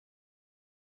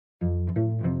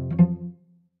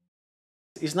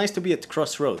It's nice to be at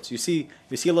crossroads. You see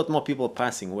a lot more people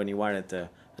passing when you are at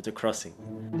the crossing.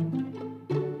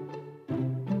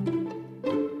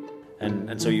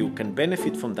 And so you can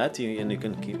benefit from that, and you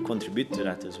can contribute to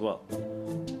that as well.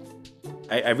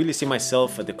 I really see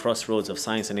myself at the crossroads of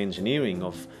science and engineering,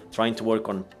 of trying to work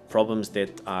on problems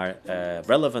that are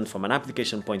relevant from an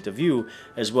application point of view,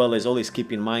 as well as always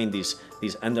keep in mind this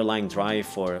underlying drive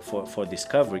for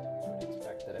discovery.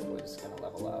 Expect that it was going to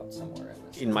level out somewhere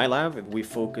in this. In my lab, we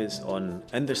focus on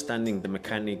understanding the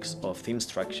mechanics of thin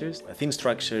structures. A thin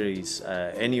structure is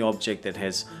any object that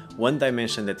has one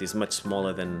dimension that is much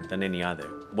smaller than any other.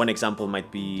 One example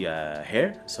might be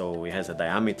hair, so it has a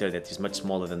diameter that is much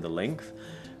smaller than the length.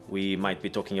 We might be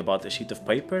talking about a sheet of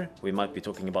paper, we might be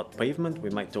talking about pavement, we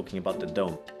might be talking about the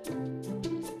dome.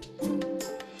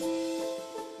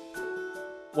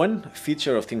 One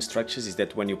feature of thin structures is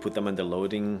that when you put them under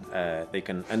loading, they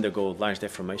can undergo large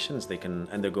deformations, they can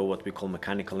undergo what we call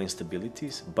mechanical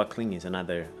instabilities. Buckling is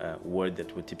another word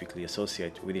that we typically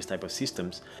associate with these type of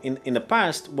systems. In the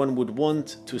past, one would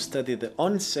want to study the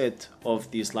onset of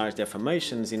these large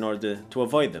deformations in order to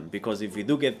avoid them, because if we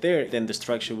do get there, then the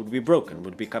structure would be broken,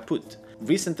 would be kaput.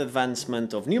 Recent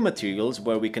advancement of new materials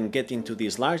where we can get into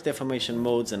these large deformation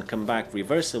modes and come back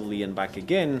reversibly and back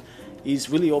again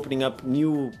is really opening up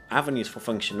new avenues for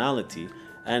functionality.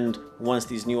 And once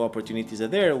these new opportunities are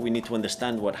there, we need to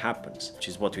understand what happens, which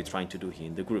is what we're trying to do here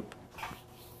in the group.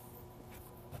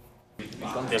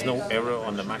 There's no error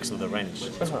on the max of the range.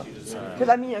 Because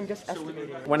I'm just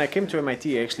estimating. When I came to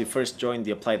MIT, I actually first joined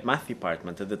the applied math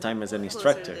department, at the time as an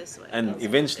instructor. And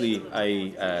eventually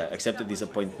I accepted this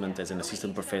appointment as an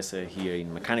assistant professor here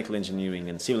in mechanical engineering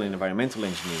and civil and environmental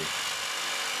engineering.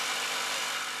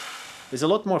 There's a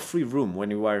lot more free room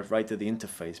when you are right at the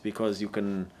interface, because you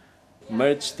can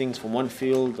merge things from one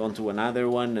field onto another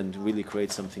one and really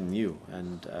create something new.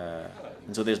 And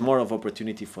so there's more of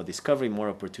opportunity for discovery, more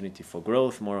opportunity for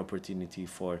growth, more opportunity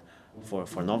for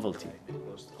novelty.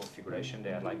 Close to configuration,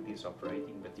 they are like this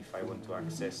operating, but if I want to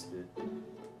access the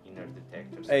inner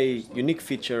detectors... A unique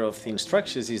feature of thin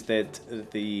structures is that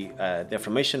the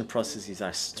deformation processes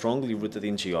are strongly rooted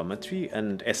in geometry,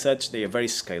 and as such they are very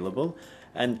scalable.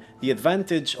 And the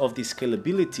advantage of the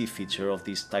scalability feature of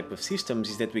these type of systems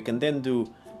is that we can then do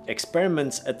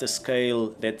experiments at a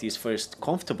scale that is first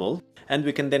comfortable, and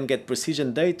we can then get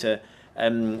precision data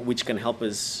which can help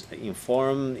us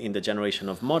inform in the generation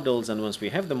of models. And once we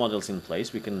have the models in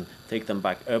place, we can take them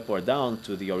back up or down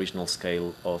to the original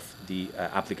scale of the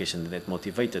application that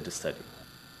motivated the study.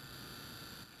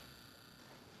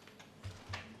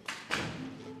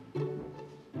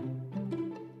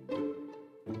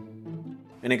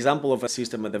 An example of a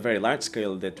system at a very large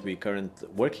scale that we're currently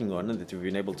working on and that we've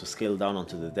been able to scale down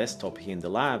onto the desktop here in the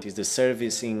lab is the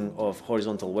servicing of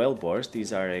horizontal well bores.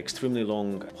 These are extremely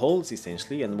long holes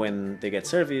essentially, and when they get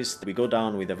serviced, we go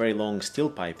down with a very long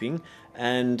steel piping,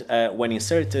 and when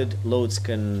inserted, loads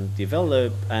can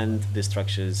develop and the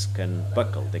structures can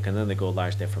buckle. They can undergo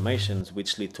large deformations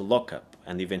which lead to lockup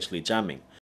and eventually jamming.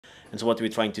 And so what we're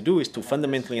trying to do is to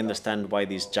fundamentally understand why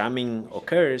this jamming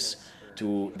occurs,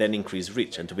 to then increase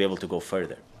reach and to be able to go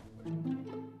further.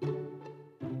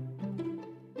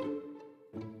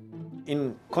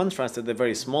 In contrast, at a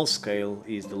very small scale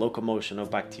is the locomotion of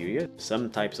bacteria. Some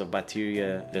types of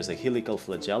bacteria, there's a helical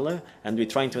flagella, and we're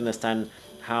trying to understand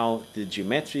how the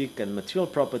geometric and material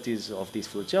properties of these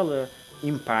flagella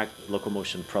impact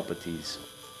locomotion properties.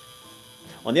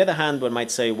 On the other hand, one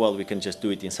might say, well, we can just do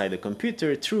it inside the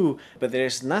computer. True, but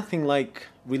there's nothing like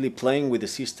really playing with the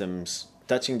systems,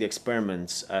 touching the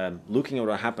experiments, looking at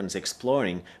what happens,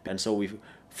 exploring. And so we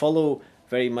follow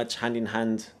very much hand in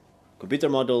hand computer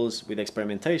models with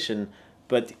experimentation,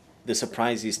 but the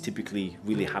surprises typically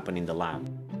really happen in the lab.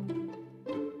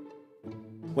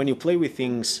 When you play with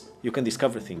things, you can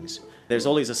discover things. There's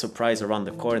always a surprise around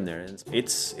the corner, and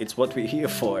it's what we're here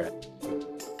for.